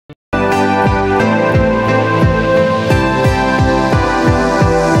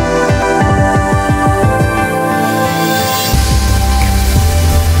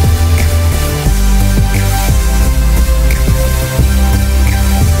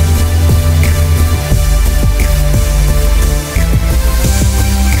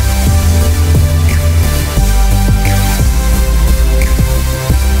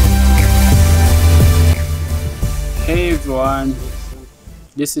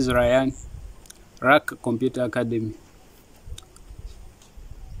This is Ryan, Rack Computer Academy.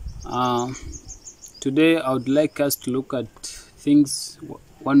 Today I would like us to look at things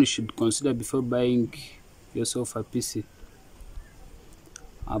one should consider before buying yourself a PC.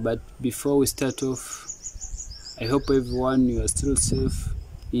 But before we start off, I hope everyone you are still safe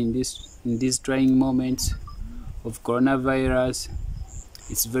in these trying moments of coronavirus.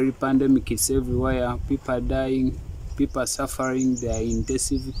 It's very pandemic, it's everywhere. People are dying, people are suffering, they are in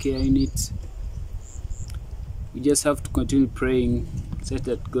intensive care units. We just have to continue praying so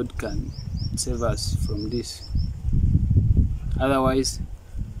that God can save us from this. Otherwise,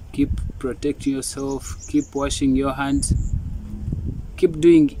 keep protecting yourself, keep washing your hands, keep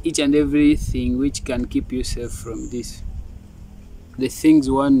doing each and everything which can keep you safe from this. The things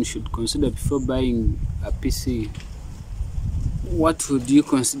one should consider before buying a PC. What would you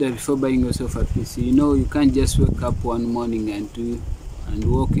consider before buying yourself a PC? You know, you can't just wake up one morning and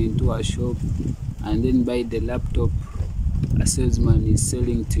walk into a shop and then buy the laptop a salesman is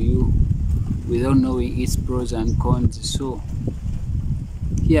selling to you without knowing its pros and cons. So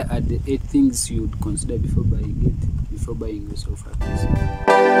here are the 8 things you would consider before buying yourself a PC.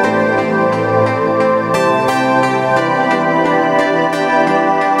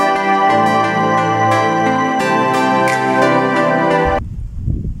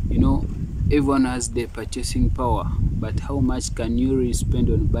 Everyone has the purchasing power, but how much can you really spend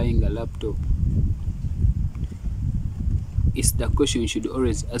on buying a laptop? It's the question you should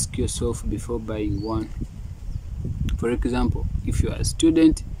always ask yourself before buying one. For example, if you are a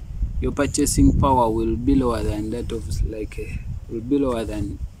student, your purchasing power will be lower than that of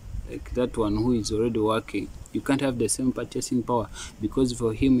that one who is already working. You can't have the same purchasing power because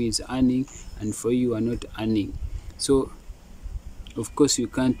for him he is earning and for you are not earning. So of course you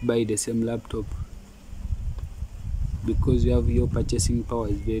can't buy the same laptop because your purchasing power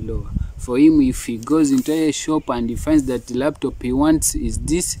is very low. For him, if he goes into a shop and he finds that the laptop he wants is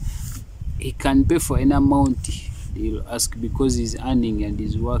this, he can pay for any amount he'll ask because he's earning and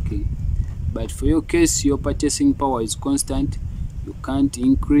he's working. But for your case, your purchasing power is constant, you can't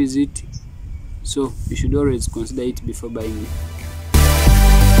increase it, so you should always consider it before buying it.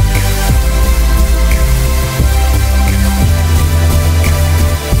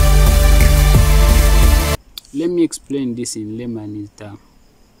 Let me explain this in layman's terms.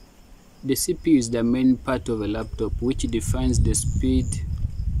 The CPU is the main part of a laptop which defines the speed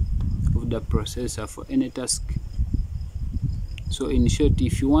of the processor for any task. So in short,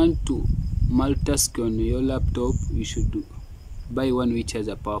 if you want to multitask on your laptop, you should buy one which has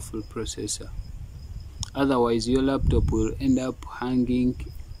a powerful processor. Otherwise, your laptop will end up hanging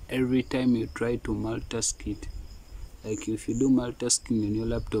every time you try to multitask it. Like if you do multitasking on your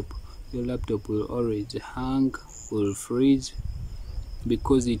laptop will always hang, will freeze,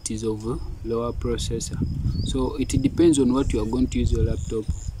 because it is of a lower processor. So it depends on what you are going to use your laptop.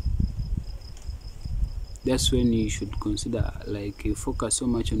 That's when you should consider, like, you focus so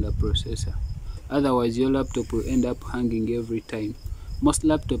much on the processor. Otherwise your laptop will end up hanging every time. Most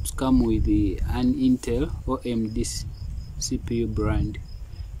laptops come with an Intel or AMD CPU brand.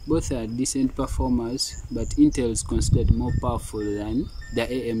 Both are decent performers, but Intel is considered more powerful than the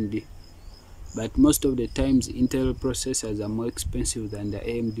AMD. But most of the times Intel processors are more expensive than the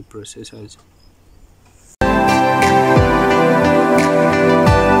AMD processors.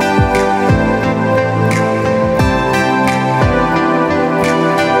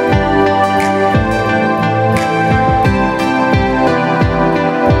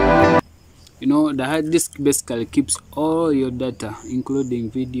 You know, the hard disk basically keeps all your data,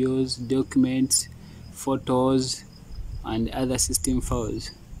 including videos, documents, photos, and other system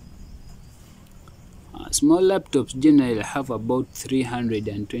files. Small laptops generally have about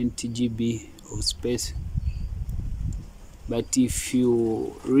 320 GB of space, but if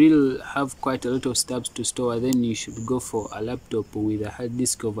you really have quite a lot of stuff to store, then you should go for a laptop with a hard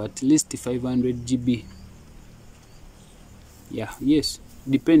disk of at least 500 GB. Yes,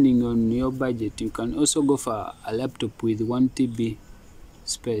 depending on your budget. You can also go for a laptop with 1 TB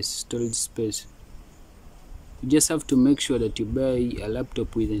storage space. You just have to make sure that you buy a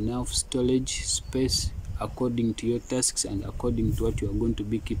laptop with enough storage space according to your tasks and according to what you are going to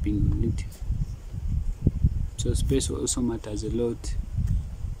be keeping on it. So space also matters a lot.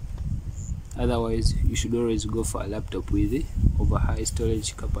 Otherwise, you should always go for a laptop with over high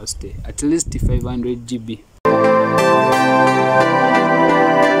storage capacity, at least 500 GB.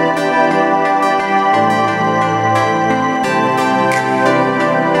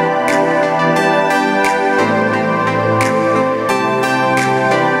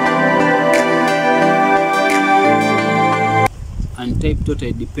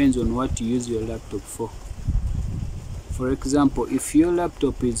 totally depends on what you use your laptop for. For example, if your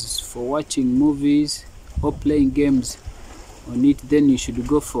laptop is for watching movies or playing games on it, then you should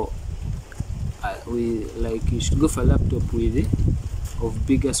go for a laptop of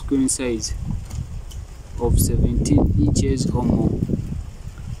bigger screen size of 17 inches or more.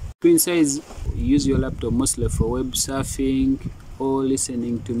 Screen size, use your laptop mostly for web surfing or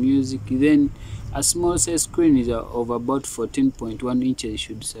listening to music. Then a small size screen is of about 14.1 inches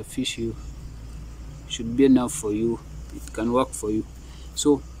should suffice you, should be enough for you. It can work for you.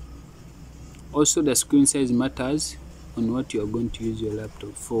 So also the screen size matters on what you are going to use your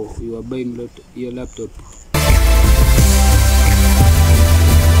laptop for. You are buying your laptop.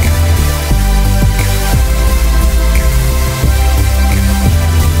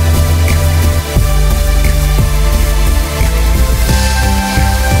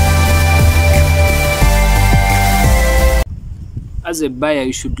 As a buyer,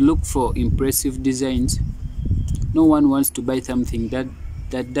 you should look for impressive designs. No one wants to buy something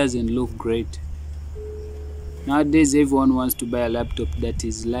that doesn't look great. Nowadays, everyone wants to buy a laptop that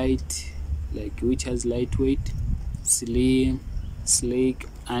is light, which has lightweight, slim, sleek,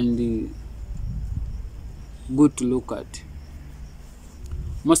 and good to look at.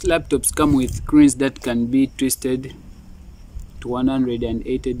 Most laptops come with screens that can be twisted to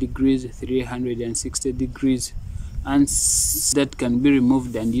 180 degrees, 360 degrees, and that can be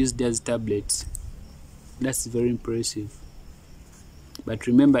removed and used as tablets. That's very impressive. But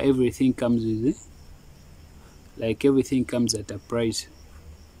remember, everything comes with everything comes at a price.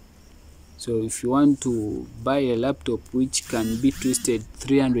 So if you want to buy a laptop which can be twisted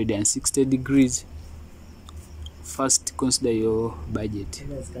 360 degrees, first consider your budget.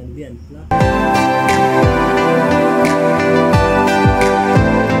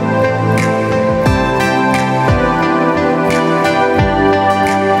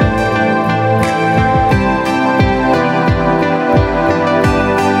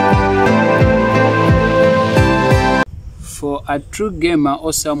 For a true gamer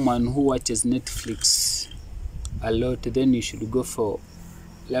or someone who watches Netflix a lot, then you should go for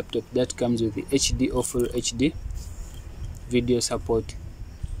a laptop that comes with the HD or full HD video support.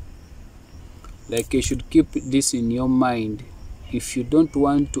 You should keep this in your mind. If you don't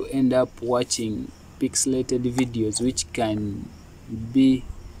want to end up watching pixelated videos, which can be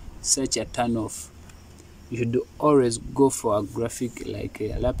such a turn off, you should always go for a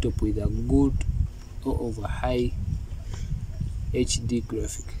a laptop with a good or over high HD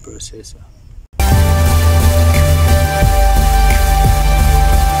graphic processor.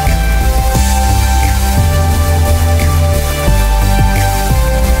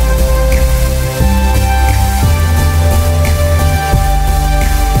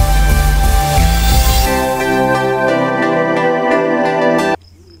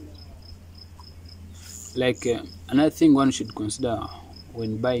 Another thing one should consider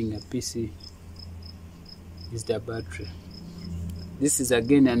when buying a PC is the battery. This is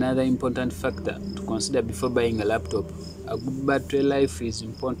again another important factor to consider before buying a laptop. A good battery life is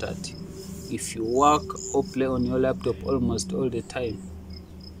important. If you work or play on your laptop almost all the time,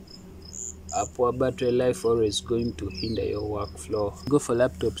 a poor battery life always going to hinder your workflow. Go for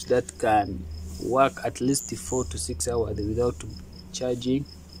laptops that can work at least 4 to 6 hours without charging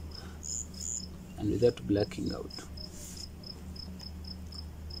and without blacking out.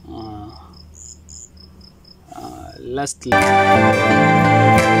 Lastly,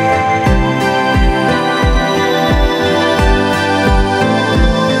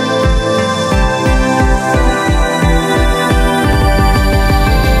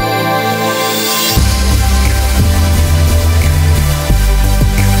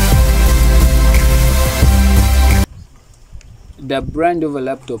 the brand of a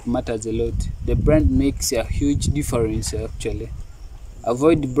laptop matters a lot. The brand makes a huge difference actually.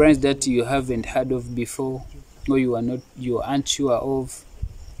 Avoid brands that you haven't heard of before or you aren't sure of.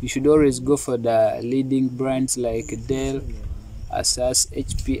 You should always go for the leading brands like Dell, Asus,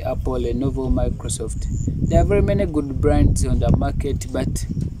 HP, Apple, Lenovo, Microsoft. There are very many good brands on the market, but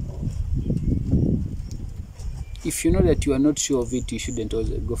if you know that you are not sure of it, you shouldn't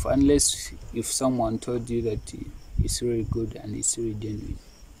also go for, unless if someone told you that it's really good and it's really genuine.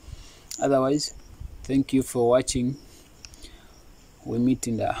 Otherwise, thank you for watching. We meet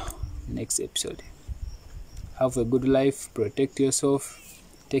in the next episode. Have a good life, protect yourself,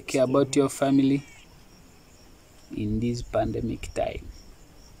 take care about your family in this pandemic time.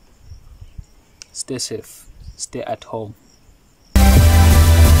 Stay safe, stay at home.